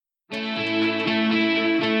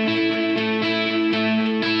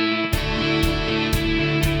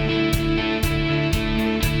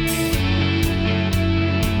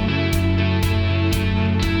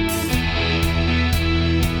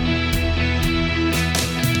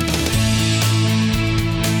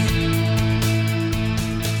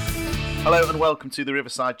Hello and welcome to the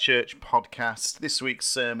Riverside Church podcast. This week's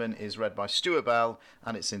sermon is read by Stuart Bell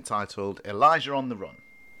and it's entitled Elijah on the Run.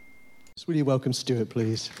 Will you welcome Stuart,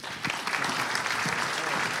 please?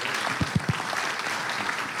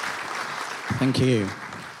 Thank you.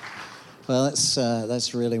 Well,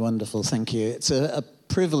 that's really wonderful. Thank you. It's a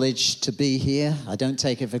privilege to be here. I don't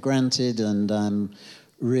take it for granted, and I'm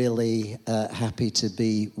really happy to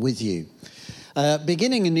be with you.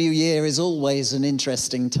 Beginning a new year is always an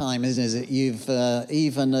interesting time, isn't it? You've,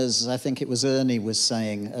 even as I think it was Ernie was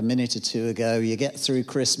saying a minute or two ago, you get through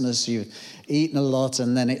Christmas, you've eaten a lot,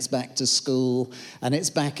 and then it's back to school, and it's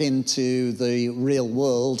back into the real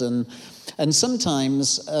world. And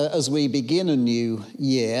sometimes, as we begin a new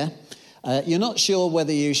year, you're not sure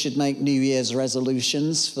whether you should make New Year's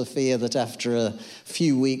resolutions for fear that after a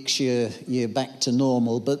few weeks you're back to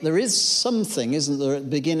normal. But there is something, isn't there, at the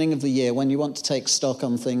beginning of the year when you want to take stock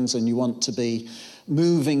on things and you want to be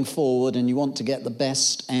moving forward and you want to get the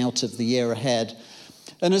best out of the year ahead.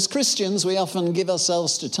 And as Christians, we often give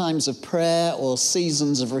ourselves to times of prayer or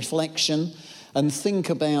seasons of reflection and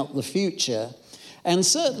think about the future. And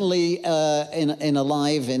certainly in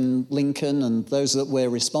Alive in Lincoln and those that we're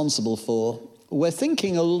responsible for, we're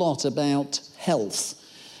thinking a lot about health.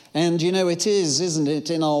 And you know, it is, isn't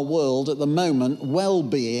it, in our world at the moment,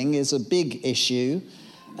 well-being is a big issue.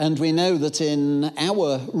 And we know that in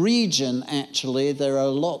our region, actually, there are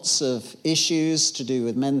lots of issues to do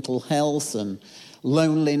with mental health and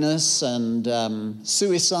loneliness and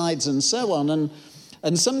suicides and so on.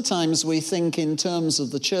 And sometimes we think in terms of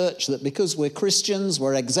the church that because we're Christians,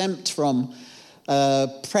 we're exempt from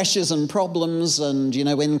pressures and problems, and, you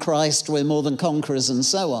know, in Christ we're more than conquerors and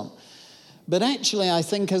so on. But actually, I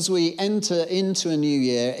think as we enter into a new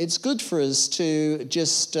year, it's good for us to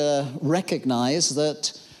just recognize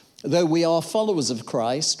that though we are followers of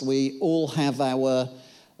Christ, we all have our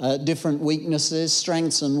different weaknesses,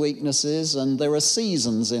 strengths and weaknesses, and there are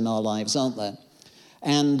seasons in our lives, aren't there?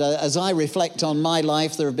 And as I reflect on my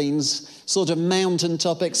life, there have been sort of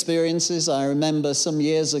mountaintop experiences. I remember some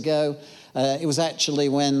years ago, it was actually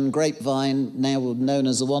when Grapevine, now known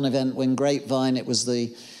as the One Event, when Grapevine, it was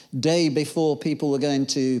the day before people were going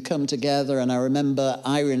to come together. And I remember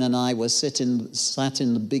Irene and I were sat in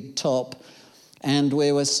the big top, and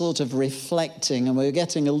we were sort of reflecting, and we were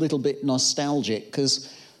getting a little bit nostalgic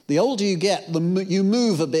because the older you get, you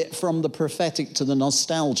move a bit from the prophetic to the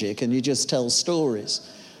nostalgic, and you just tell stories.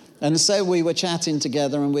 And so we were chatting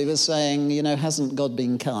together, and we were saying, you know, hasn't God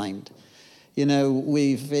been kind? You know,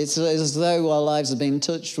 it's as though our lives have been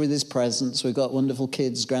touched with his presence. We've got wonderful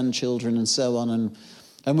kids, grandchildren, and so on.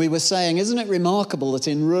 And we were saying, isn't it remarkable that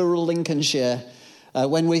in rural Lincolnshire,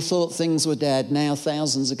 when we thought things were dead, now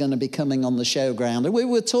thousands are going to be coming on the showground. And we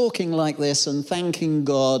were talking like this and thanking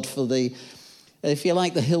God for the, if you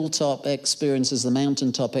like, the hilltop experiences, the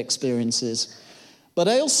mountaintop experiences. But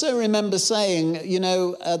I also remember saying, you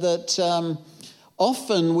know, that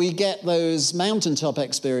often we get those mountaintop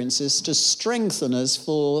experiences to strengthen us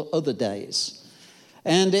for other days.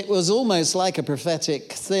 And it was almost like a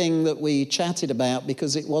prophetic thing that we chatted about,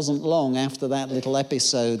 because it wasn't long after that little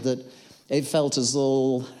episode that it felt as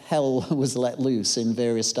though hell was let loose in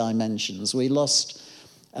various dimensions. We lost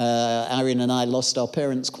Irene and I lost our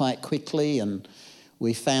parents quite quickly, and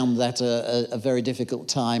we found that a very difficult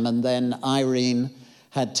time. And then Irene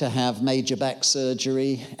had to have major back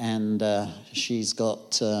surgery, and she's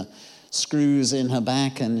got screws in her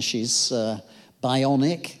back, and she's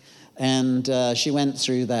bionic, and she went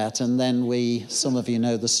through that. And then some of you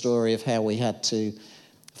know the story of how we had to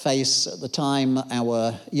face, at the time,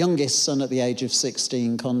 our youngest son at the age of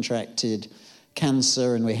 16 contracted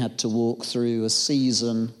cancer, and we had to walk through a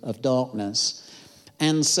season of darkness.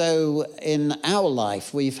 And so in our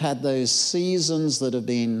life, we've had those seasons that have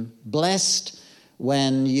been blessed,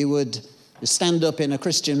 when you would stand up in a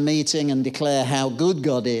Christian meeting and declare how good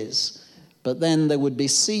God is. But then there would be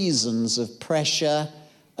seasons of pressure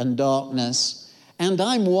and darkness. And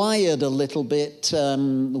I'm wired a little bit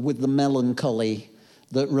with the melancholy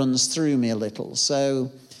that runs through me a little.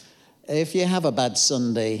 So if you have a bad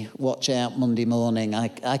Sunday, watch out Monday morning.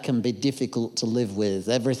 I can be difficult to live with.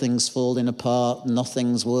 Everything's falling apart,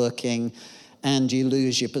 nothing's working, and you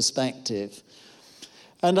lose your perspective.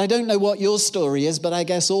 And I don't know what your story is, but I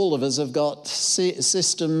guess all of us have got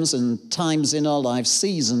systems and times in our lives,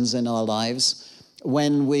 seasons in our lives,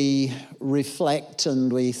 when we reflect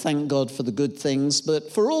and we thank God for the good things.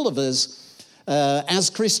 But for all of us,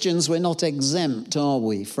 as Christians, we're not exempt, are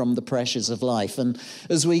we, from the pressures of life? And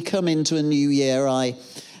as we come into a new year, I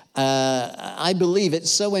believe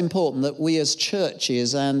it's so important that we as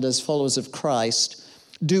churches and as followers of Christ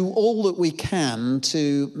do all that we can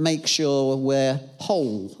to make sure we're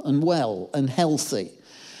whole and well and healthy.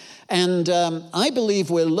 And I believe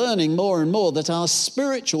we're learning more and more that our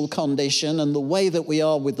spiritual condition and the way that we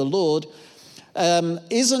are with the Lord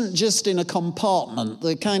isn't just in a compartment,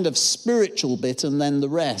 the kind of spiritual bit and then the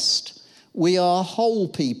rest. We are whole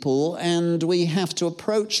people, and we have to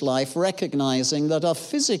approach life recognizing that our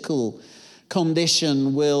physical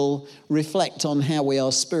condition will reflect on how we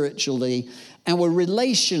are spiritually. Our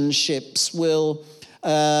relationships will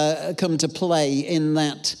come to play in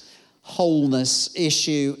that wholeness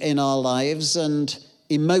issue in our lives, and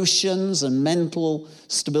emotions and mental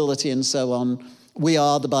stability and so on. We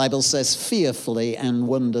are, the Bible says, fearfully and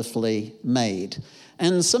wonderfully made.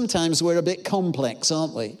 And sometimes we're a bit complex,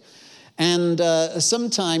 aren't we? And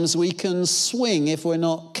sometimes we can swing, if we're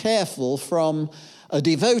not careful, from a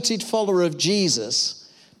devoted follower of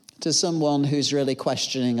Jesus to someone who's really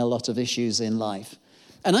questioning a lot of issues in life.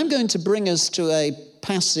 And I'm going to bring us to a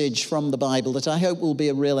passage from the Bible that I hope will be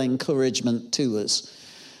a real encouragement to us.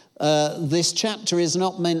 This chapter is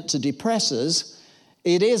not meant to depress us.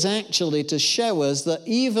 It is actually to show us that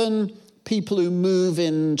even people who move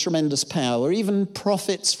in tremendous power, even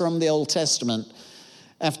prophets from the Old Testament,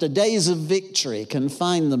 after days of victory, can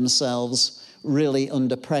find themselves really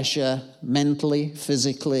under pressure, mentally,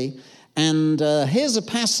 physically. And here's a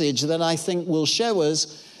passage that I think will show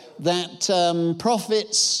us that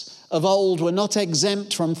prophets of old were not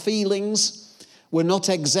exempt from feelings, were not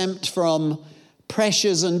exempt from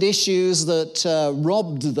pressures and issues that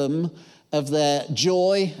robbed them of their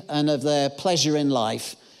joy and of their pleasure in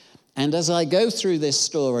life. And as I go through this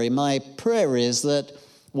story, my prayer is that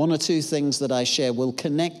one or two things that I share will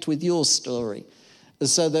connect with your story,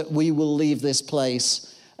 so that we will leave this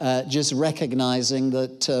place just recognizing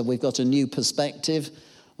that we've got a new perspective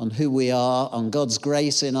on who we are, on God's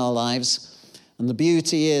grace in our lives. And the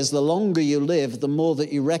beauty is, the longer you live, the more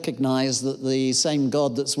that you recognize that the same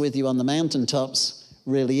God that's with you on the mountaintops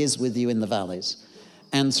really is with you in the valleys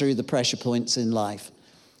and through the pressure points in life.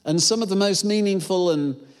 And some of the most meaningful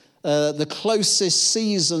and the closest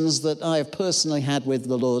seasons that I have personally had with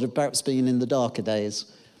the Lord have perhaps been in the darker days,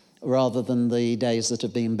 rather than the days that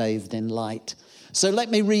have been bathed in light. So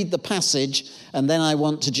let me read the passage, and then I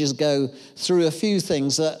want to just go through a few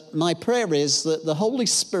things. That my prayer is that the Holy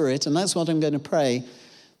Spirit, and that's what I'm going to pray,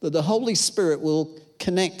 that the Holy Spirit will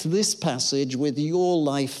connect this passage with your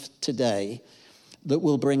life today, that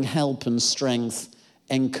will bring help and strength,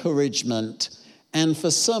 encouragement. And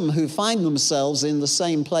for some who find themselves in the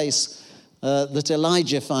same place that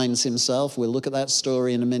Elijah finds himself, we'll look at that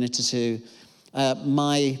story in a minute or two,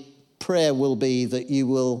 my prayer will be that you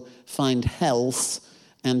will find health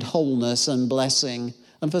and wholeness and blessing.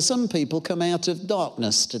 And for some people, come out of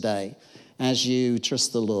darkness today as you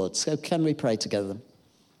trust the Lord. So can we pray together?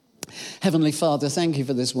 Heavenly Father, thank you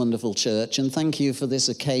for this wonderful church, and thank you for this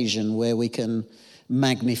occasion where we can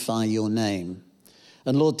magnify your name.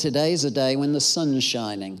 And Lord, today is a day when the sun's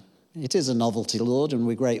shining. It is a novelty, Lord, and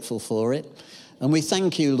we're grateful for it. And we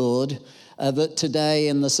thank you, Lord, that today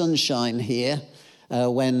in the sunshine here,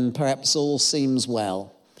 when perhaps all seems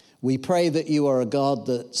well, we pray that you are a God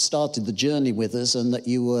that started the journey with us and that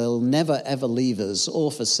you will never, ever leave us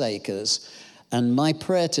or forsake us. And my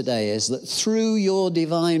prayer today is that through your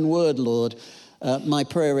divine word, Lord, my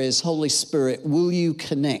prayer is, Holy Spirit, will you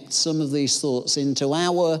connect some of these thoughts into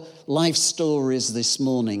our life stories this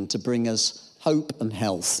morning to bring us hope and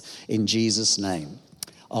health in Jesus' name.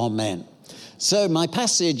 Amen. So my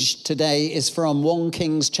passage today is from 1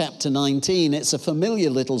 Kings chapter 19. It's a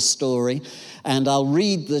familiar little story, and I'll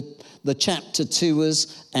read the chapter to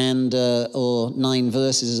us, and or 9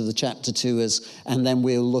 verses of the chapter to us, and then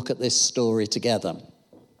we'll look at this story together.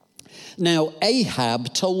 Now,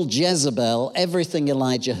 Ahab told Jezebel everything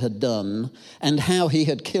Elijah had done and how he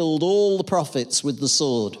had killed all the prophets with the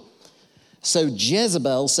sword. So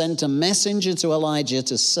Jezebel sent a messenger to Elijah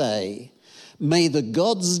to say, "May the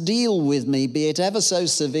gods deal with me, be it ever so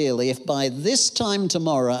severely, if by this time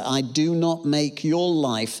tomorrow I do not make your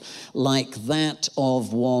life like that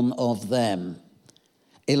of one of them."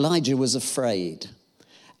 Elijah was afraid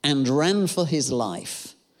and ran for his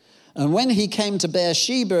life. And when he came to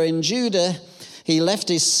Beersheba in Judah, he left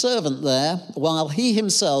his servant there while he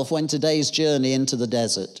himself went a day's journey into the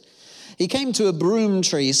desert. He came to a broom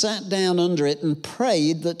tree, sat down under it, and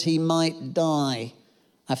prayed that he might die.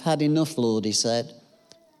 "I've had enough, Lord," he said.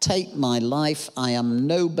 "Take my life. I am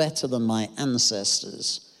no better than my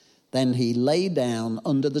ancestors." Then he lay down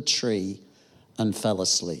under the tree and fell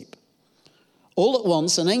asleep. All at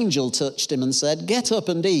once an angel touched him and said, "Get up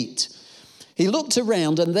and eat." He looked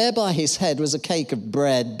around, and there by his head was a cake of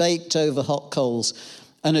bread baked over hot coals.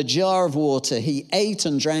 and a jar of water. He ate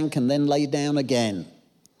and drank and then lay down again.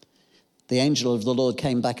 The angel of the Lord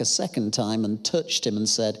came back a second time and touched him and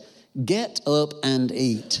said, "Get up and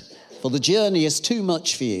eat, for the journey is too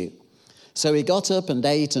much for you." So he got up and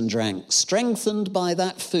ate and drank. Strengthened by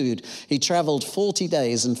that food, he traveled 40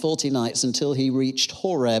 days and 40 nights until he reached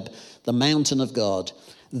Horeb, the mountain of God.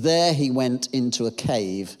 There he went into a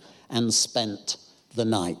cave and spent the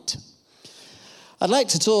night. I'd like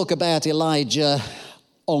to talk about Elijah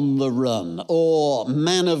on the run, or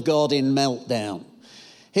man of God in meltdown.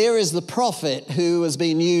 Here is the prophet who has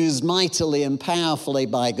been used mightily and powerfully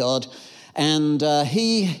by God, and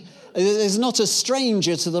he is not a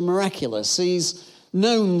stranger to the miraculous. He's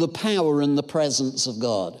known the power and the presence of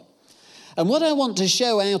God. And what I want to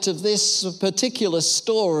show out of this particular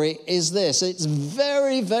story is this. It's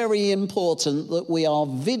very, very important that we are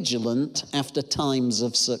vigilant after times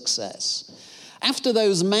of success. After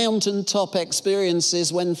those mountaintop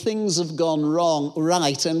experiences when things have gone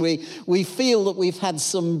right, and we feel that we've had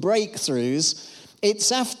some breakthroughs,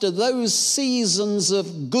 it's after those seasons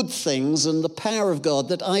of good things and the power of God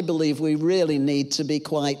that I believe we really need to be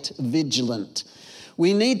quite vigilant.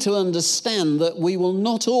 We need to understand that we will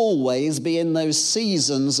not always be in those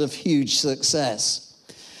seasons of huge success.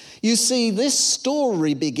 You see, this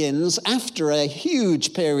story begins after a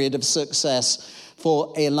huge period of success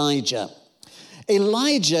for Elijah.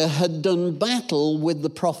 Elijah had done battle with the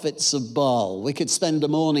prophets of Baal. We could spend a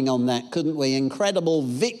morning on that, couldn't we? Incredible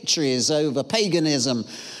victories over paganism,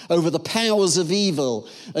 over the powers of evil.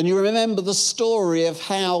 And you remember the story of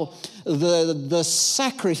how the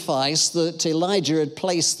sacrifice that Elijah had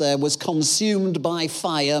placed there was consumed by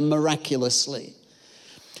fire miraculously.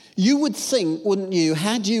 You would think, wouldn't you,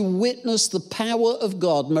 had you witnessed the power of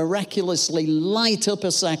God miraculously light up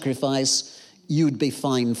a sacrifice, you'd be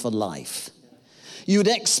fine for life. You'd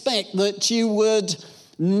expect that you would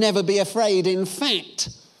never be afraid. In fact,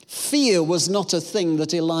 fear was not a thing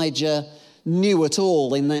that Elijah knew at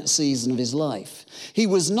all in that season of his life. He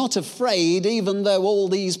was not afraid, even though all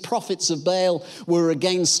these prophets of Baal were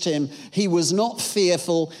against him. He was not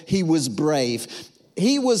fearful. He was brave.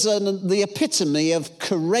 He was the epitome of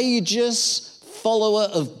courageous follower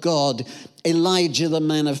of God, Elijah, the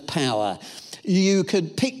man of power. You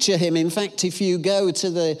could picture him. In fact, if you go to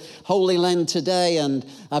the Holy Land today, and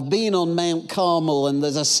I've been on Mount Carmel, and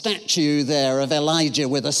there's a statue there of Elijah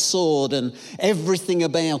with a sword, and everything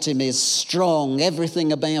about him is strong.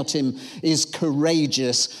 Everything about him is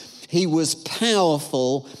courageous. He was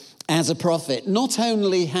powerful as a prophet. Not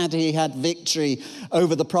only had he had victory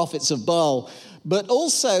over the prophets of Baal, but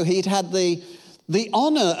also he'd had the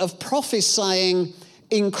honor of prophesying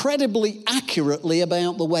incredibly accurately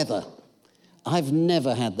about the weather. I've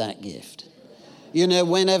never had that gift. You know,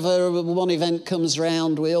 whenever one event comes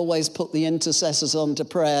round, we always put the intercessors on to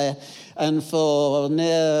prayer. And for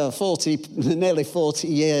nearly 40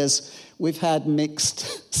 years, we've had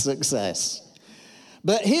mixed success.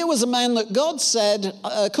 But here was a man that God said,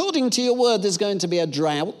 according to your word, there's going to be a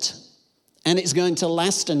drought. And it's going to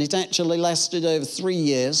last, and it actually lasted over 3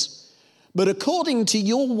 years. But according to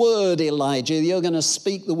your word, Elijah, you're going to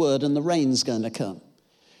speak the word, and the rain's going to come.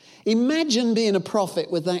 Imagine being a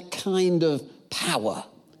prophet with that kind of power.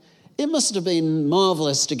 It must have been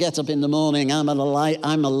marvelous to get up in the morning. I'm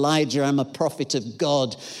Elijah, I'm a prophet of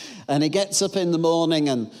God. And he gets up in the morning,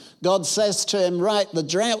 and God says to him, right, the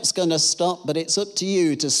drought's going to stop, but it's up to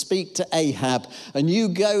you to speak to Ahab. And you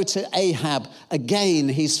go to Ahab. Again,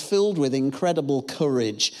 he's filled with incredible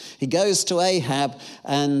courage. He goes to Ahab,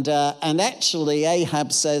 and actually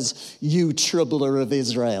Ahab says, you troubler of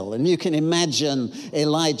Israel. And you can imagine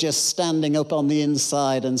Elijah standing up on the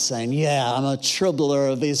inside and saying, yeah, I'm a troubler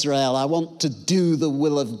of Israel. I want to do the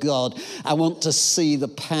will of God. I want to see the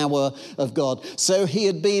power of God. So he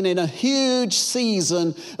had been in a huge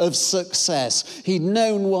season of success. He'd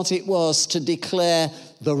known what it was to declare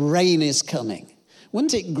the rain is coming.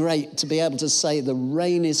 Wasn't it great to be able to say the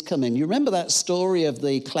rain is coming? You remember that story of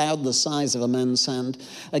the cloud the size of a man's hand?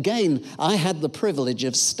 Again, I had the privilege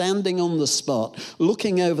of standing on the spot,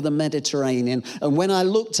 looking over the Mediterranean. And when I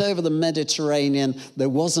looked over the Mediterranean, there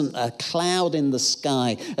wasn't a cloud in the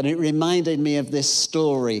sky. And it reminded me of this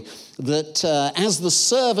story that as the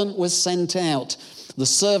servant was sent out, the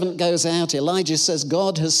servant goes out. Elijah says,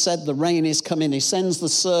 God has said the rain is coming. He sends the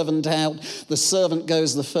servant out. The servant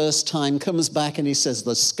goes the first time, comes back, and he says,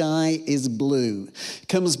 the sky is blue.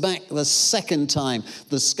 Comes back the second time,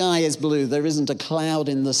 the sky is blue. There isn't a cloud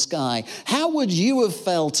in the sky. How would you have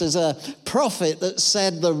felt as a prophet that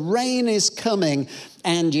said the rain is coming,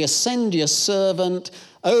 and you send your servant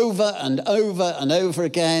over and over and over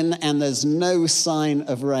again, and there's no sign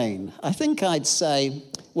of rain? I think I'd say,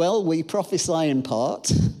 well, we prophesy in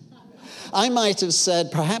part. I might have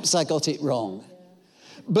said, perhaps I got it wrong.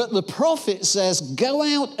 But the prophet says, go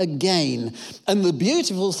out again. And the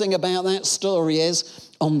beautiful thing about that story is,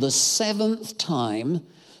 on the 7th time,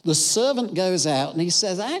 the servant goes out and he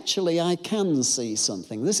says, actually, I can see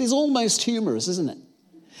something. This is almost humorous, isn't it?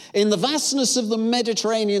 In the vastness of the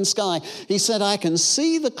Mediterranean sky, he said, I can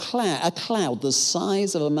see a cloud the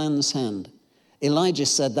size of a man's hand. Elijah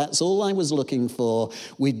said, that's all I was looking for.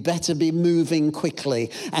 We'd better be moving quickly.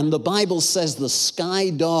 And the Bible says the sky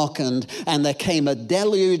darkened and there came a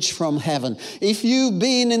deluge from heaven. If you've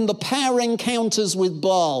been in the power encounters with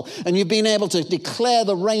Baal and you've been able to declare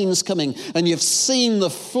the rain's coming and you've seen the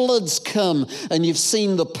floods come and you've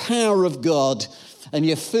seen the power of God and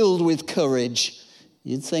you're filled with courage,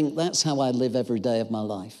 you'd think that's how I live every day of my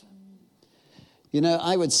life. You know,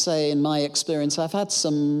 I would say in my experience, I've had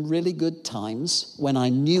some really good times when I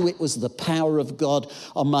knew it was the power of God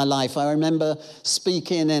on my life. I remember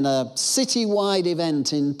speaking in a citywide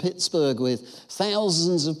event in Pittsburgh with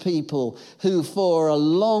thousands of people who for a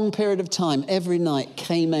long period of time, every night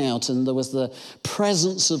came out and there was the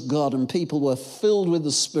presence of God and people were filled with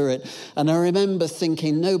the Spirit. And I remember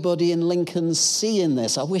thinking, nobody in Lincoln's seeing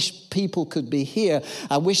this. I wish people could be here.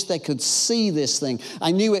 I wish they could see this thing.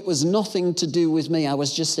 I knew it was nothing to do with me. I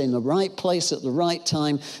was just in the right place at the right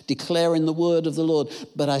time, declaring the word of the Lord.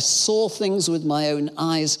 But I saw things with my own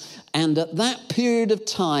eyes. And at that period of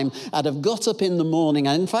time, I'd have got up in the morning.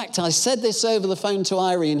 And in fact, I said this over the phone to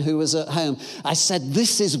Irene, who was at home. I said,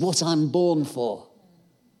 this is what I'm born for.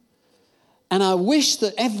 And I wish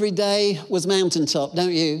that every day was mountaintop,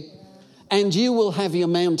 don't you? And you will have your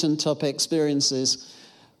mountaintop experiences.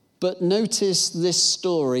 But notice this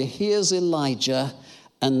story. Here's Elijah.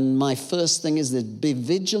 And my first thing is to be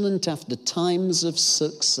vigilant after times of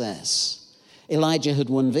success. Elijah had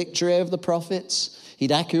won victory over the prophets.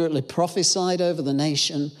 He'd accurately prophesied over the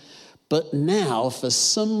nation. But now, for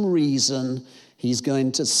some reason, he's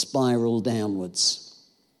going to spiral downwards.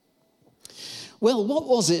 Well, what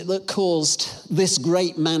was it that caused this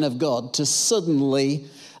great man of God to suddenly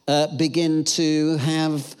begin to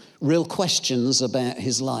have real questions about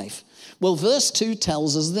his life? Well, verse 2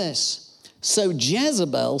 tells us this. So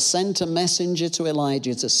Jezebel sent a messenger to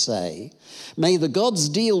Elijah to say, may the gods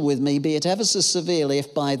deal with me, be it ever so severely,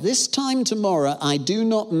 if by this time tomorrow I do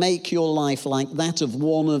not make your life like that of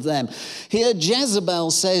one of them. Here Jezebel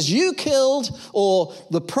says, you killed, or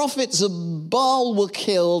the prophets of Baal were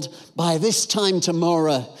killed, by this time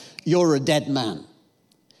tomorrow you're a dead man.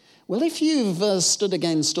 Well, if you've stood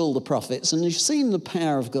against all the prophets and you've seen the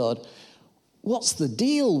power of God, what's the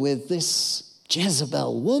deal with this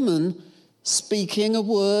Jezebel woman speaking a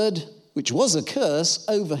word which was a curse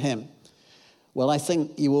over him? Well, I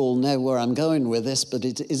think you all know where I'm going with this, but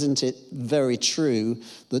isn't it very true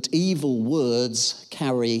that evil words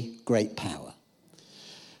carry great power?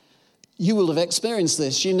 You will have experienced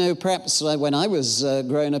this. You know, perhaps when I was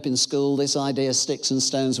growing up in school, this idea, sticks and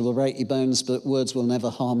stones will break your bones, but words will never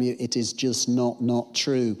harm you. It is just not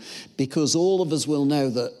true. Because all of us will know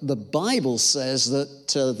that the Bible says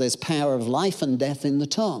that there's power of life and death in the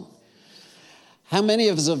tongue. How many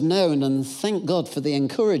of us have known, and thank God for the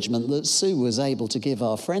encouragement that Sue was able to give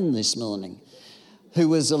our friend this morning, who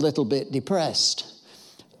was a little bit depressed.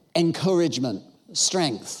 Encouragement,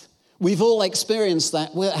 strength. We've all experienced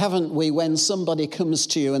that, haven't we, when somebody comes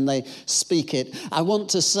to you and they speak it. I want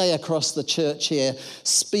to say across the church here,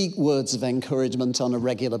 speak words of encouragement on a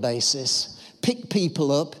regular basis. Pick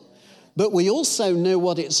people up. But we also know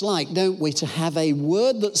what it's like, don't we, to have a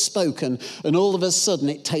word that's spoken and all of a sudden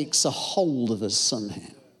it takes a hold of us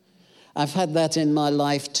somehow. I've had that in my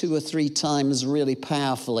life 2 or 3 times really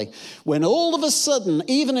powerfully. When all of a sudden,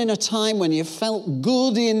 even in a time when you felt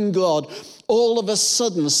good in God, all of a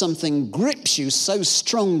sudden something grips you so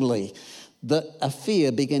strongly that a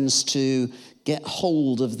fear begins to get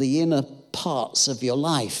hold of the inner parts of your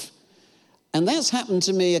life. And that's happened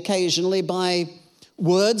to me occasionally by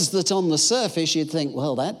words that on the surface you'd think,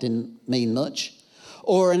 well, that didn't mean much.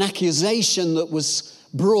 Or an accusation that was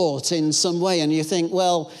brought in some way and you think,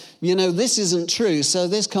 well, you know, this isn't true, so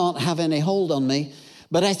this can't have any hold on me.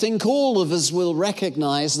 But I think all of us will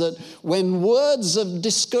recognize that when words of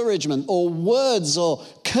discouragement or words or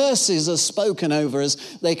curses are spoken over us,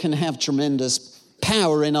 they can have tremendous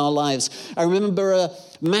power in our lives. I remember a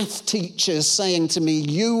math teacher saying to me,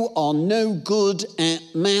 you are no good at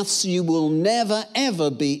maths. You will never,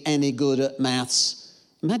 ever be any good at maths.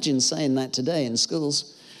 Imagine saying that today in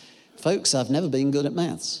schools. Folks, I've never been good at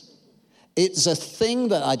maths. It's a thing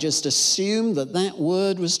that I just assumed that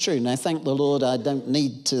word was true. Now, thank the Lord, I don't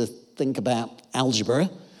need to think about algebra.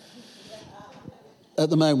 at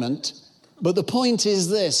the moment. But the point is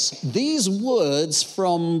this: these words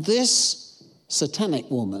from this satanic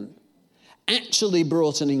woman actually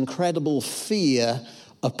brought an incredible fear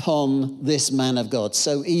upon this man of God.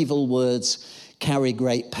 So evil words carry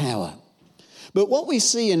great power. But what we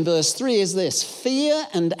see in verse 3 is this: fear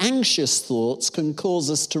and anxious thoughts can cause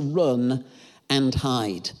us to run and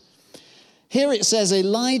hide. Here it says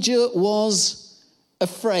Elijah was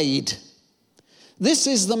afraid. This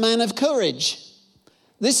is the man of courage.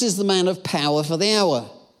 This is the man of power for the hour.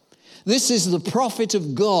 This is the prophet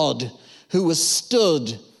of God who was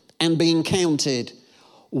stood and being counted.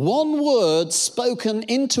 One word spoken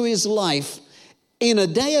into his life in a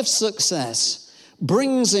day of success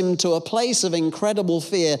brings him to a place of incredible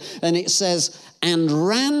fear. And it says, and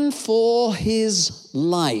ran for his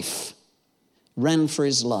life. Ran for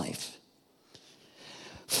his life.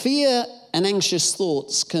 Fear and anxious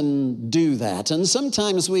thoughts can do that. And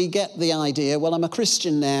sometimes we get the idea, well, I'm a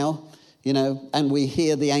Christian now, and we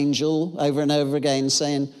hear the angel over and over again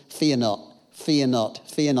saying, fear not, fear not,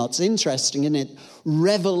 fear not. It's interesting, isn't it?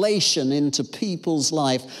 Revelation into people's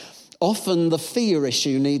life. Often the fear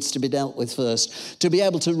issue needs to be dealt with first, to be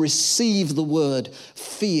able to receive the word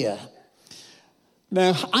fear.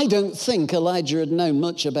 Now, I don't think Elijah had known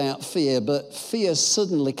much about fear, but fear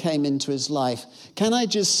suddenly came into his life. Can I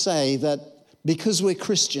just say that because we're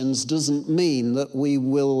Christians doesn't mean that we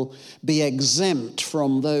will be exempt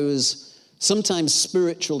from those sometimes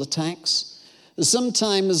spiritual attacks,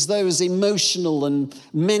 sometimes those emotional and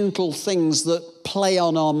mental things that play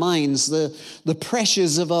on our minds, the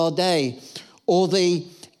pressures of our day, or the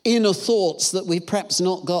inner thoughts that we've perhaps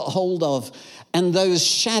not got hold of. And those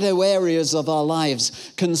shadow areas of our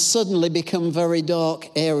lives can suddenly become very dark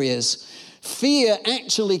areas. Fear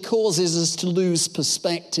actually causes us to lose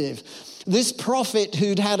perspective. This prophet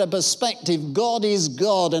who'd had a perspective, God is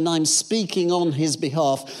God and I'm speaking on his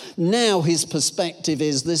behalf. Now his perspective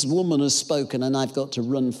is, this woman has spoken and I've got to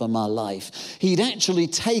run for my life. He'd actually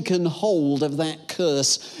taken hold of that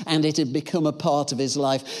curse and it had become a part of his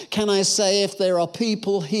life. Can I say, if there are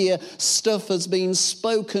people here, stuff has been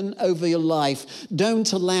spoken over your life,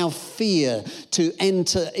 don't allow fear to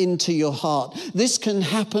enter into your heart. This can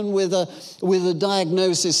happen with a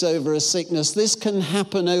diagnosis over a sickness. This can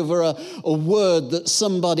happen over a word that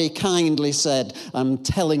somebody kindly said. I'm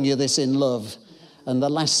telling you this in love. And the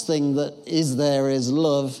last thing that is there is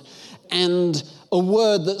love. And a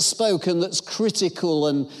word that's spoken that's critical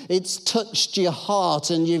and it's touched your heart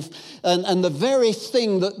and the very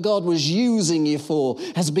thing that God was using you for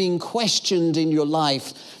has been questioned in your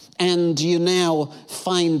life. And you're now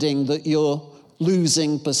finding that you're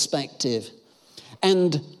losing perspective.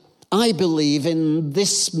 And I believe in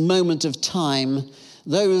this moment of time,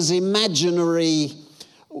 those imaginary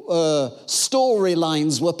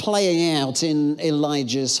storylines were playing out in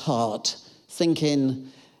Elijah's heart,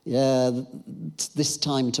 thinking, yeah, this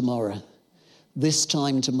time tomorrow.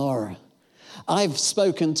 I've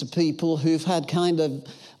spoken to people who've had kind of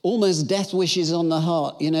almost death wishes on the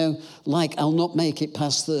heart, like I'll not make it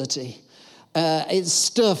past 30. It's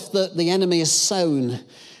stuff that the enemy has sown.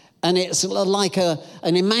 And it's like an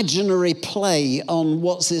imaginary play on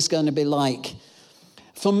what's this going to be like.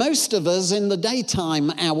 For most of us in the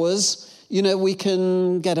daytime hours, we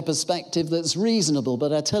can get a perspective that's reasonable.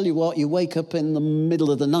 But I tell you what, you wake up in the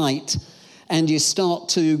middle of the night and you start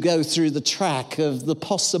to go through the track of the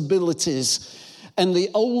possibilities. And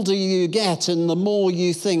the older you get and the more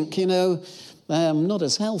you think, I'm not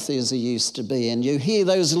as healthy as I used to be. And you hear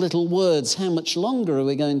those little words, how much longer are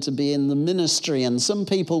we going to be in the ministry? And some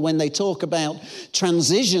people, when they talk about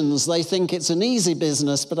transitions, they think it's an easy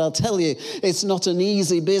business. But I'll tell you, it's not an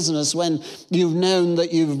easy business when you've known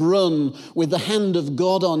that you've run with the hand of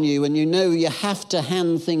God on you and you have to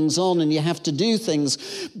hand things on and you have to do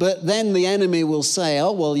things. But then the enemy will say,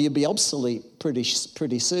 oh, well, you'll be obsolete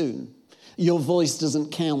pretty soon. Your voice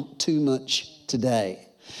doesn't count too much today.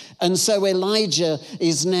 And so Elijah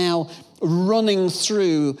is now running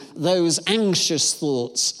through those anxious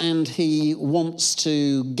thoughts and he wants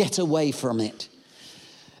to get away from it.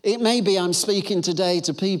 It may be I'm speaking today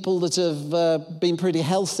to people that have been pretty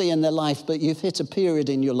healthy in their life, but you've hit a period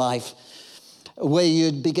in your life where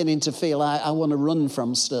you're beginning to feel, I want to run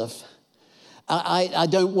from stuff. I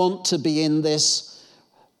don't want to be in this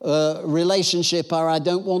relationship, or I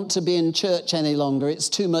don't want to be in church any longer. It's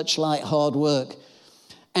too much like hard work.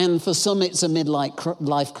 And for some, it's a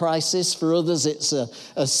midlife crisis. For others, it's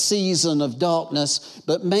a season of darkness.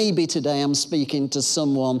 But maybe today I'm speaking to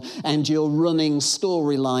someone and you're running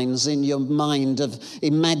storylines in your mind of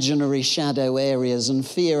imaginary shadow areas, and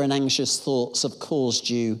fear and anxious thoughts have caused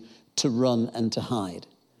you to run and to hide.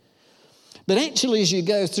 But actually, as you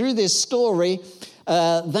go through this story,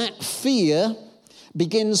 that fear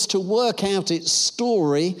begins to work out its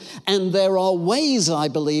story, and there are ways, I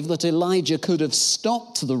believe, that Elijah could have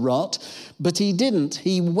stopped the rot, but he didn't.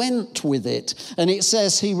 He went with it. And it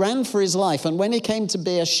says he ran for his life, and when he came to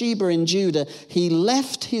Beersheba in Judah, he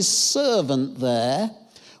left his servant there,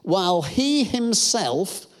 while he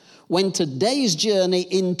himself went a day's journey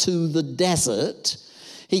into the desert.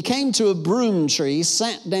 He came to a broom tree,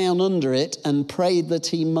 sat down under it, and prayed that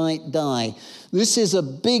he might die. This is a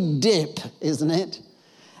big dip, isn't it?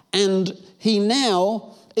 And he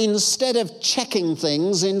now, instead of checking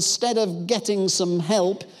things, instead of getting some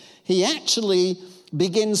help, he actually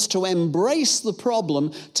begins to embrace the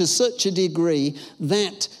problem to such a degree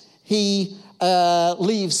that he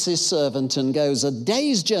leaves his servant and goes a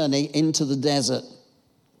day's journey into the desert.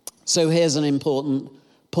 So here's an important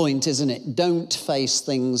point, isn't it? Don't face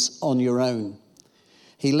things on your own.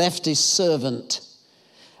 He left his servant.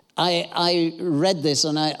 I read this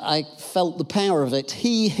and I felt the power of it.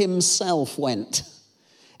 He himself went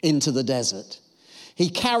into the desert. He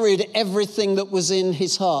carried everything that was in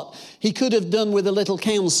his heart. He could have done with a little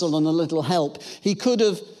counsel and a little help. He could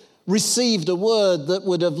have received a word that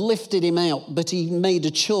would have lifted him out, but he made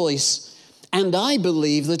a choice. And I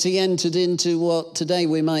believe that he entered into what today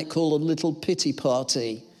we might call a little pity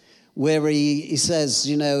party, where he says,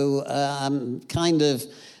 I'm going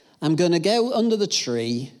to go under the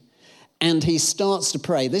tree. And he starts to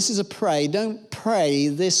pray. This is a prayer. Don't pray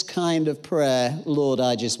this kind of prayer, Lord,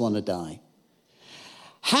 I just want to die.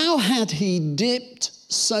 How had he dipped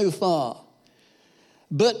so far?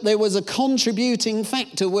 But there was a contributing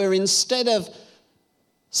factor where instead of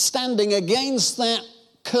standing against that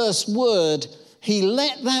cursed word, he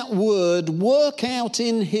let that word work out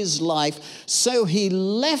in his life. So he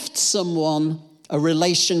left someone, a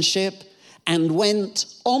relationship, and went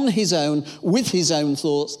on his own, with his own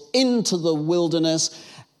thoughts, into the wilderness,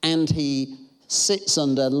 and he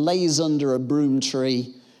lays under a broom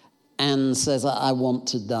tree and says, I want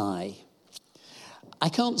to die. I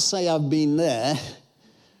can't say I've been there,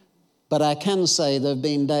 but I can say there have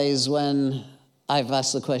been days when I've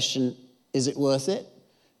asked the question, is it worth it?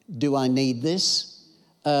 Do I need this?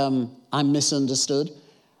 I'm misunderstood.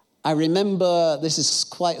 I remember, this is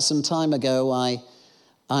quite some time ago, I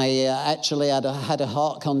actually had a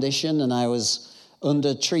heart condition, and I was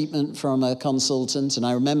under treatment from a consultant, and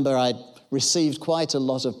I remember I'd received quite a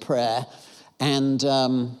lot of prayer, and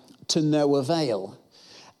to no avail.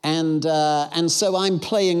 And so I'm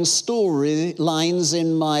playing storylines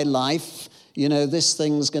in my life. This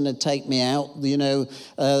thing's going to take me out.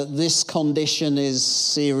 This condition is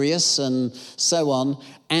serious, and so on.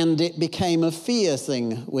 And it became a fear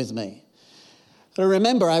thing with me. I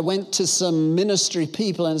remember I went to some ministry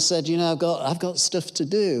people and said, I've got stuff to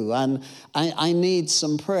do, and I need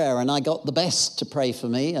some prayer. And I got the best to pray for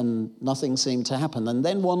me, and nothing seemed to happen. And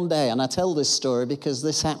then one day, and I tell this story because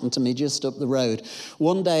this happened to me just up the road.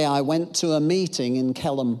 One day I went to a meeting in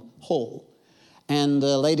Kelham Hall, and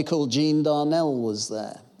a lady called Jean Darnell was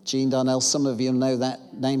there. Jean Darnell, some of you know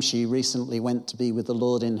that name. She recently went to be with the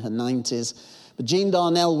Lord in her 90s. But Jean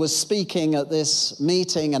Darnell was speaking at this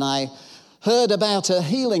meeting, and I heard about her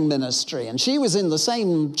healing ministry, and she was in the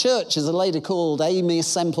same church as a lady called Amy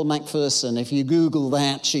Semple McPherson. If you Google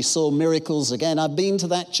that, she saw miracles again. I've been to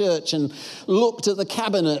that church and looked at the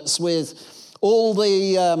cabinets with all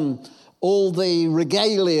the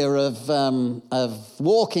regalia of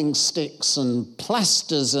walking sticks and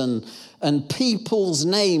plasters and people's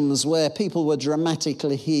names where people were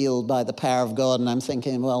dramatically healed by the power of God. And I'm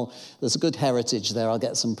thinking, well, there's a good heritage there. I'll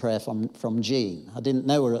get some prayer from Jean. I didn't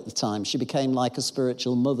know her at the time. She became like a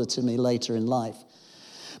spiritual mother to me later in life.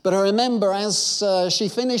 But I remember as she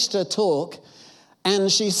finished her talk,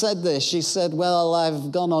 and she said this. She said, well,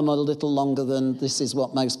 I've gone on a little longer than this is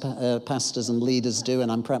what most pastors and leaders do,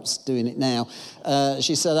 and I'm perhaps doing it now.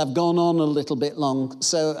 She said, I've gone on a little bit long,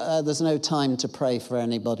 so there's no time to pray for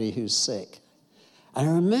anybody who's sick. And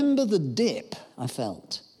I remember the dip I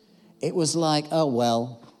felt. It was like, oh,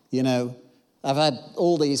 well, I've had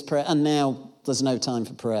all these prayers, and now there's no time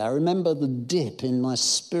for prayer. I remember the dip in my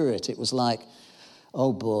spirit. It was like,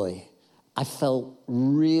 oh, boy. I felt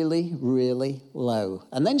really, really low.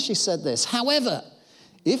 And then she said this, however,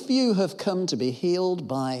 if you have come to be healed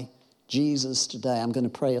by Jesus today, I'm going to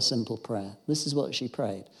pray a simple prayer. This is what she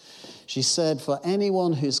prayed. She said, for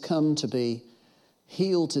anyone who's come to be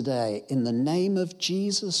healed today, in the name of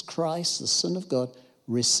Jesus Christ, the Son of God,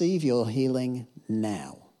 receive your healing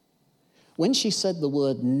now. When she said the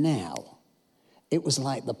word now, it was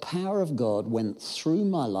like the power of God went through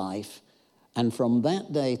my life. And from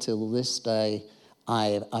that day till this day,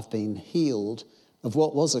 I've been healed of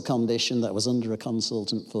what was a condition that I was under a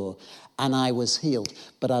consultant for, and I was healed.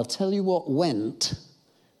 But I'll tell you what went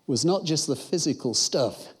was not just the physical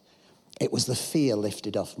stuff, it was the fear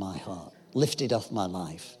lifted off my heart, lifted off my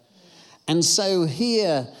life. And so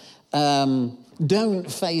here,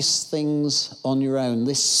 don't face things on your own.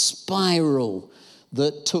 This spiral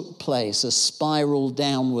that took place, a spiral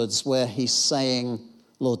downwards where he's saying,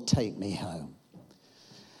 Lord, take me home.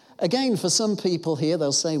 Again, for some people here,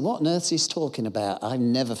 they'll say, what on earth he's talking about? I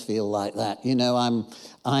never feel like that. You know, I'm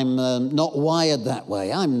not wired that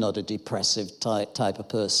way. I'm not a depressive type of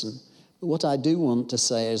person. But what I do want to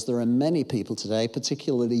say is there are many people today,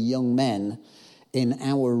 particularly young men in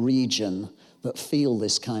our region, that feel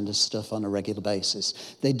this kind of stuff on a regular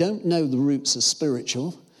basis. They don't know the roots of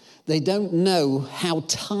spiritual. They don't know how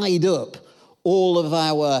tied up all of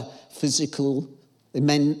our physical,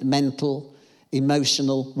 mental,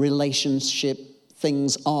 emotional, relationship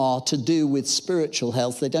things are to do with spiritual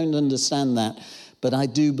health. They don't understand that. But I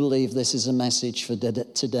do believe this is a message for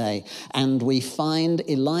today. And we find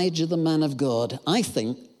Elijah, the man of God, I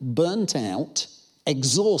think, burnt out,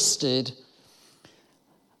 exhausted,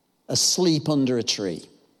 asleep under a tree.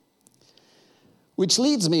 Which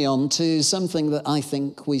leads me on to something that I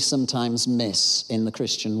think we sometimes miss in the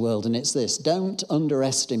Christian world, and it's this. Don't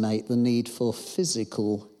underestimate the need for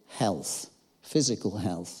physical health. Physical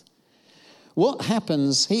health. What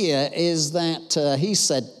happens here is that he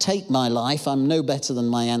said, take my life, I'm no better than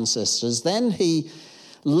my ancestors. Then he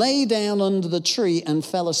lay down under the tree and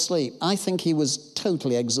fell asleep. I think he was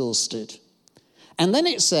totally exhausted. And then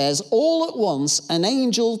it says, all at once an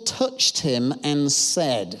angel touched him and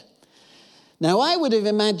said. Now I would have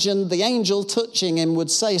imagined the angel touching him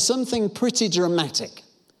would say something pretty dramatic.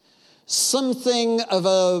 Something of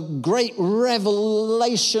a great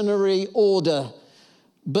revelationary order.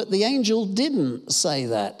 But the angel didn't say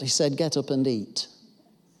that. He said, get up and eat.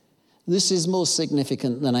 This is more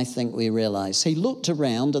significant than I think we realize. He looked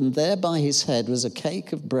around, and there by his head was a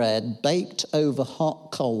cake of bread baked over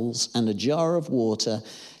hot coals and a jar of water.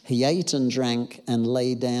 He ate and drank and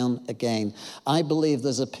lay down again. I believe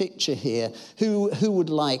there's a picture here. Who would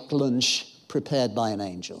like lunch prepared by an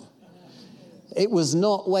angel? It was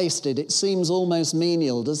not wasted. It seems almost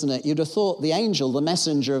menial, doesn't it? You'd have thought the angel, the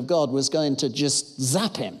messenger of God, was going to just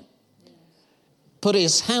zap him, put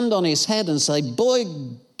his hand on his head and say, boy,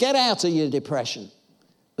 get out of your depression.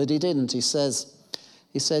 But he didn't. He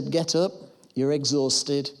said, get up, you're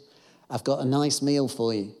exhausted. I've got a nice meal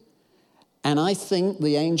for you. And I think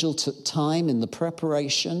the angel took time in the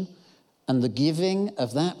preparation and the giving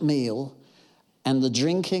of that meal and the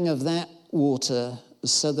drinking of that water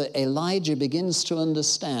so that Elijah begins to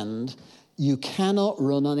understand you cannot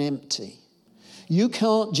run on empty. You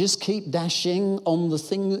can't just keep dashing on the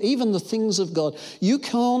thing, even the things of God. You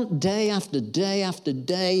can't day after day after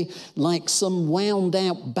day, like some wound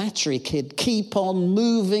out battery kid, keep on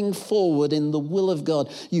moving forward in the will of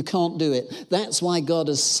God. You can't do it. That's why God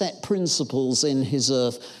has set principles in his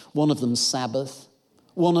earth. One of them Sabbath.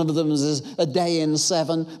 One of them is a day in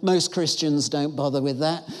 7. Most Christians don't bother with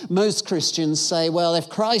that. Most Christians say, well, if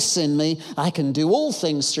Christ's in me, I can do all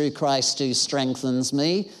things through Christ who strengthens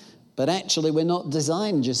me. But actually, we're not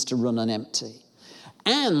designed just to run on empty.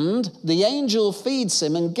 And the angel feeds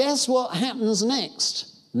him, and guess what happens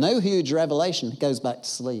next? No huge revelation. He goes back to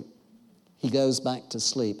sleep. He goes back to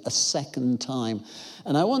sleep a second time.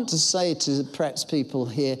 And I want to say to perhaps people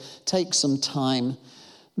here, take some time.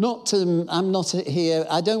 I'm not here,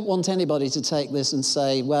 I don't want anybody to take this and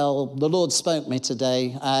say, well, the Lord spoke me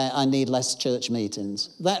today, I need less church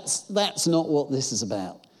meetings. That's not what this is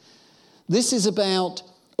about. This is about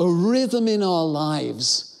a rhythm in our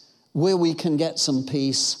lives where we can get some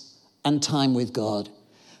peace and time with God.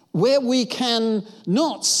 Where we can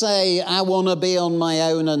not say, I want to be on my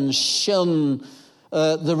own and shun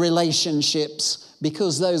the relationships,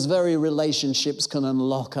 because those very relationships can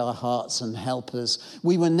unlock our hearts and help us.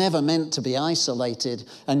 We were never meant to be isolated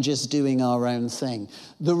and just doing our own thing.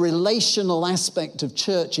 The relational aspect of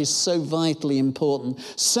church is so vitally important.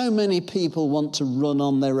 So many people want to run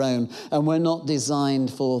on their own, and we're not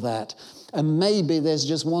designed for that. And maybe there's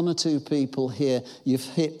just 1 or 2 people here, you've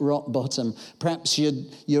hit rock bottom. Perhaps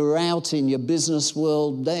you're out in your business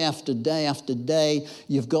world day after day after day.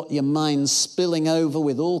 You've got your mind spilling over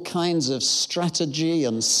with all kinds of strategy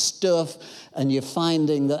and stuff, and you're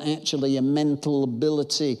finding that actually your mental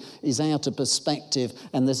ability is out of perspective,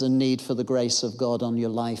 and there's a need for the grace of God on your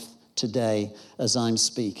life today as I'm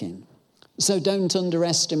speaking. So don't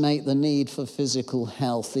underestimate the need for physical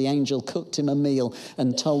health. The angel cooked him a meal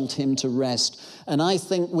and told him to rest. And I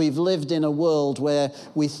think we've lived in a world where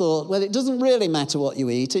we thought, well, it doesn't really matter what you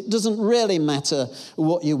eat. It doesn't really matter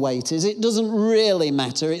what your weight is. It doesn't really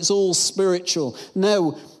matter. It's all spiritual.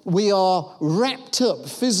 No, we are wrapped up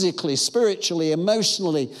physically, spiritually,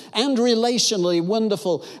 emotionally, and relationally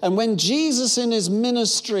wonderful. And when Jesus in his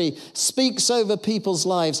ministry speaks over people's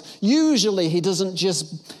lives, usually he doesn't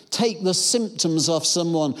just take the symptoms off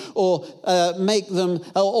someone or make them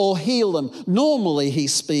or heal them. Normally he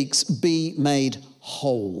speaks, be made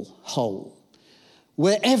whole.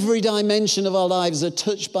 Where every dimension of our lives are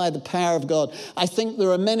touched by the power of God. I think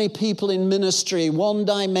there are many people in ministry,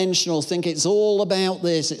 one-dimensional, think it's all about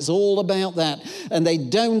this, it's all about that, and they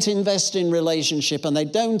don't invest in relationship, and they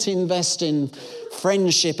don't invest in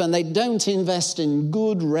friendship, and they don't invest in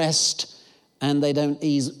good rest, and they don't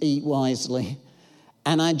eat wisely.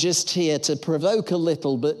 And I'm just here to provoke a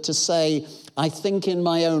little, but to say, I think in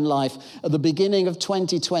my own life, at the beginning of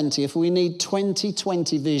 2020, if we need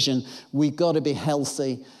 2020 vision, we've got to be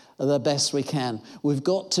healthy the best we can. We've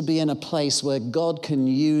got to be in a place where God can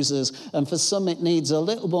use us. And for some, it needs a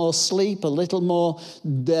little more sleep, a little more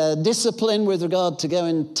discipline with regard to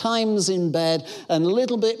going times in bed, and a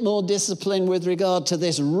little bit more discipline with regard to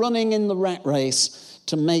this running in the rat race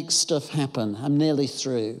to make stuff happen. I'm nearly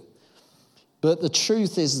through. But the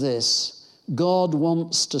truth is this. God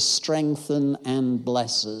wants to strengthen and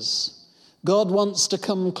bless us. God wants to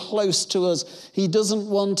come close to us. He doesn't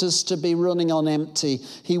want us to be running on empty.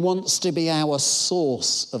 He wants to be our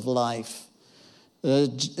source of life.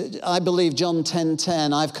 I believe John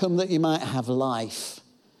 10:10, I've come that you might have life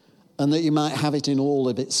and that you might have it in all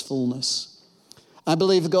of its fullness. I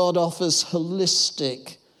believe God offers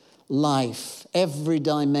holistic life, every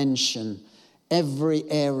dimension, every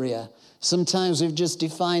area. Sometimes we've just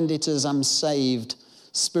defined it as I'm saved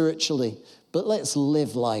spiritually, but let's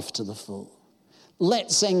live life to the full.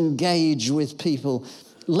 Let's engage with people.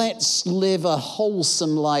 Let's live a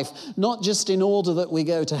wholesome life, not just in order that we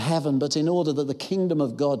go to heaven, but in order that the kingdom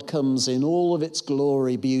of God comes in all of its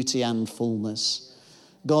glory, beauty, and fullness.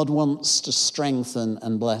 God wants to strengthen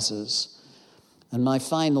and bless us. And my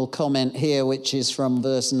final comment here, which is from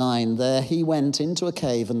verse 9, there he went into a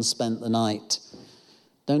cave and spent the night.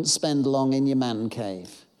 Don't spend long in your man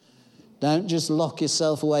cave. Don't just lock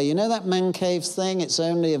yourself away. You know that man cave thing? It's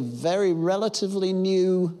only a very relatively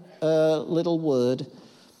new little word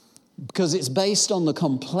because it's based on the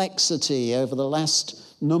complexity over the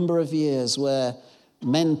last number of years where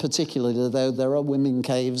men particularly, though there are women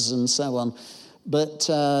caves and so on, but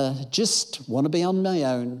just want to be on my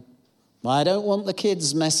own. I don't want the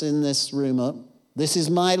kids messing this room up. This is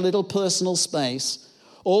my little personal space.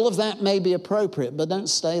 All of that may be appropriate, but don't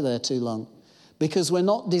stay there too long. Because we're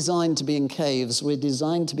not designed to be in caves. We're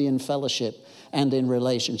designed to be in fellowship and in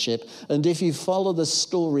relationship. And if you follow the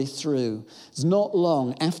story through, it's not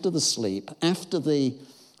long after the sleep, after the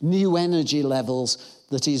new energy levels,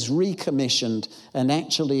 that he's recommissioned and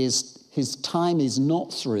actually his time is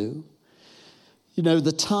not through. You know,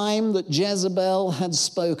 the time that Jezebel had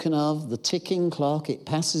spoken of, the ticking clock, it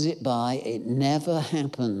passes it by, it never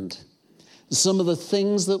happened. Some of the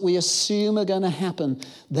things that we assume are going to happen,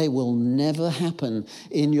 they will never happen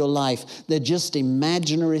in your life. They're just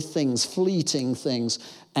imaginary things, fleeting things.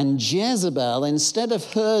 And Jezebel, instead of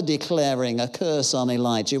her declaring a curse on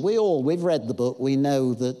Elijah, we've read the book, we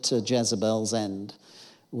know that Jezebel's end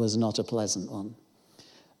was not a pleasant one.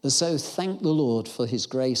 So thank the Lord for his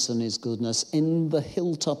grace and his goodness in the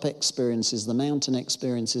hilltop experiences, the mountain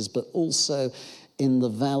experiences, but also in the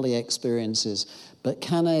valley experiences. But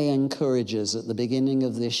can I encourage us at the beginning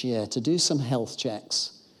of this year to do some health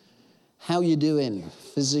checks? How are you doing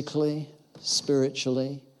physically,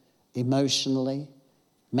 spiritually, emotionally,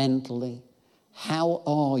 mentally? How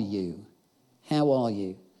are you? How are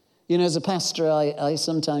you? You know, as a pastor, I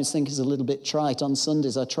sometimes think it's a little bit trite. On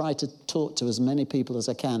Sundays, I try to talk to as many people as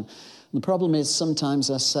I can. The problem is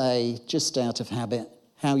sometimes I say, just out of habit,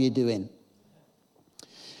 how are you doing?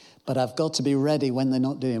 But I've got to be ready when they're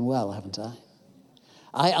not doing well, haven't I?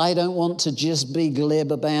 I don't want to just be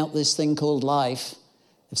glib about this thing called life.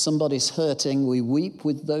 If somebody's hurting, we weep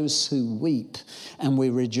with those who weep, and we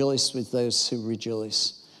rejoice with those who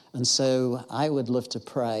rejoice. And so I would love to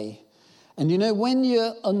pray. And you know, when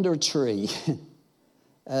you're under a tree,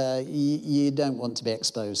 you don't want to be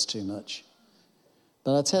exposed too much.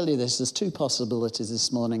 But I'll tell you this, there's two possibilities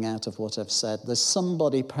this morning out of what I've said. There's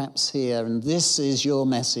somebody perhaps here, and this is your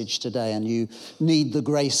message today, and you need the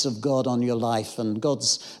grace of God on your life, and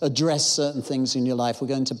God's addressed certain things in your life. We're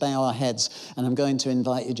going to bow our heads, and I'm going to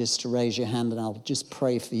invite you just to raise your hand, and I'll just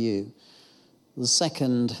pray for you. The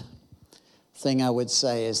second thing I would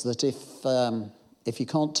say is that if you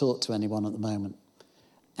can't talk to anyone at the moment,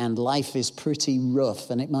 and life is pretty rough,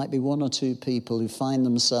 and it might be one or two people who find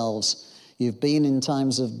themselves, you've been in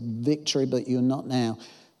times of victory, but you're not now.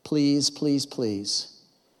 Please, please, please,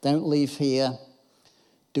 don't leave here.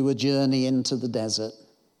 Do a journey into the desert.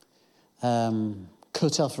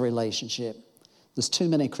 Cut off a relationship. There's too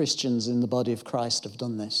many Christians in the body of Christ have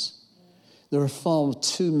done this. There are far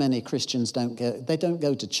too many Christians don't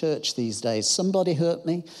go to church these days. Somebody hurt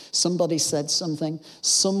me. Somebody said something.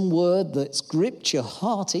 Some word that's gripped your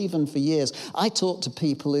heart even for years. I talk to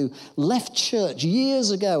people who left church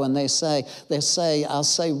years ago and they say, I'll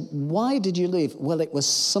say, why did you leave? Well, it was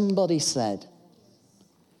somebody said.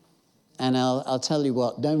 And I'll tell you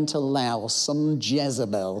what, don't allow some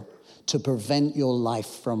Jezebel to prevent your life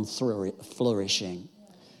from flourishing.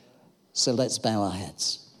 So let's bow our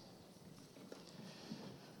heads.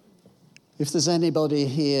 If there's anybody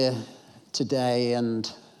here today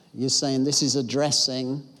and you're saying this is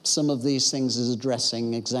addressing, some of these things is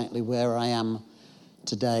addressing exactly where I am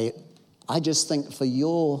today, I just think for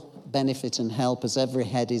your benefit and help as every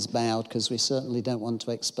head is bowed, because we certainly don't want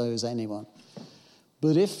to expose anyone.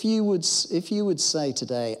 But if you would say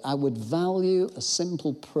today, I would value a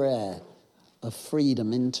simple prayer of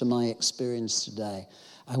freedom into my experience today,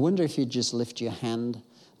 I wonder if you'd just lift your hand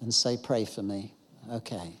and say, pray for me.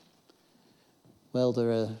 Okay. Well,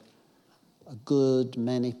 there are a good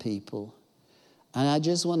many people. And I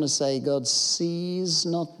just want to say, God sees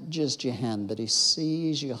not just your hand, but he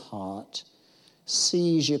sees your heart,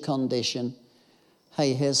 sees your condition.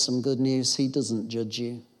 Hey, here's some good news. He doesn't judge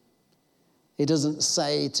you. He doesn't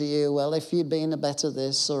say to you, well, if you'd been a better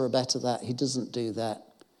this or a better that. He doesn't do that.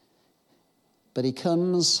 But he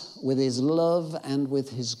comes with his love and with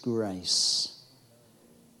his grace.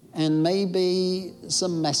 And maybe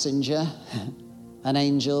some messenger, an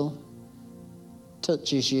angel,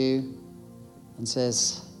 touches you and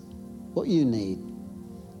says, what you need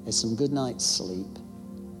is some good night's sleep,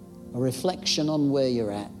 a reflection on where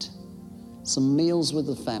you're at, some meals with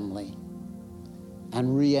the family,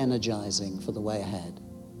 and re-energizing for the way ahead.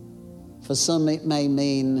 For some, it may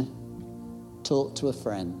mean talk to a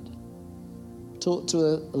friend, talk to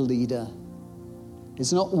a leader.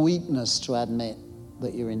 It's not weakness to admit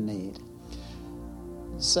that you're in need.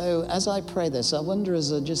 So as I pray this, I wonder,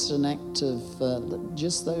 as just an act of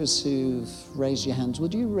just those who've raised your hands,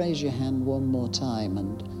 would you raise your hand one more time?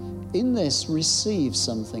 And in this, receive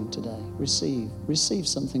something today. Receive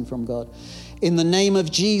something from God. In the name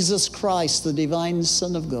of Jesus Christ, the divine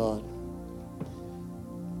Son of God,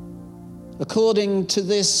 according to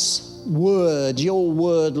this word, your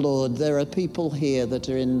word, Lord, there are people here that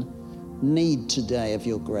are in need today of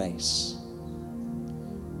your grace.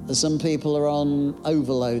 Some people are on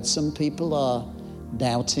overload. Some people are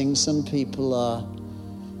doubting. Some people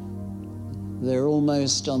they're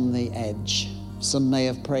almost on the edge. Some may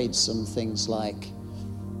have prayed some things like,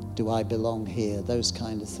 do I belong here? Those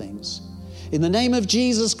kind of things. In the name of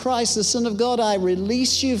Jesus Christ, the Son of God, I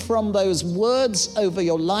release you from those words over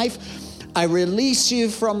your life. I release you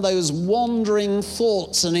from those wandering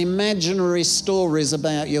thoughts and imaginary stories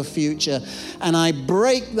about your future. And I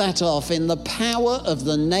break that off in the power of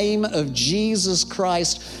the name of Jesus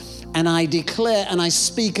Christ. And I declare and I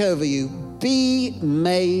speak over you, be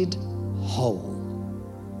made whole.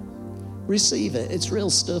 Receive it. It's real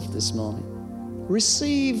stuff this morning.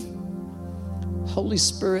 Receive Holy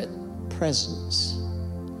Spirit presence.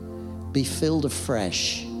 Be filled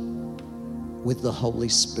afresh with the Holy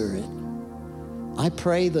Spirit. I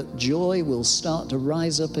pray that joy will start to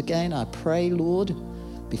rise up again. I pray, Lord,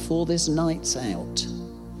 before this night's out,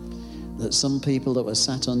 that some people that were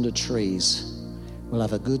sat under trees will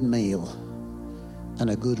have a good meal and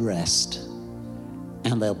a good rest,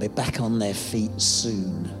 and they'll be back on their feet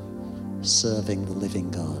soon, serving the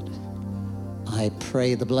living God. I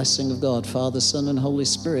pray the blessing of God, Father, Son, and Holy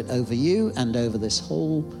Spirit over you and over this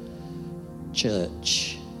whole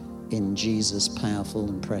church, in Jesus' powerful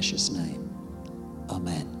and precious name.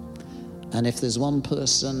 Amen. And if there's one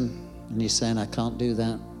person and you're saying, I can't do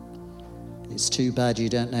that, it's too bad, you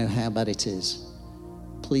don't know how bad it is,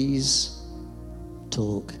 please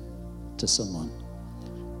talk to someone.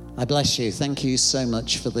 I bless you. Thank you so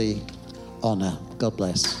much for the honor. God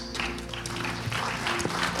bless.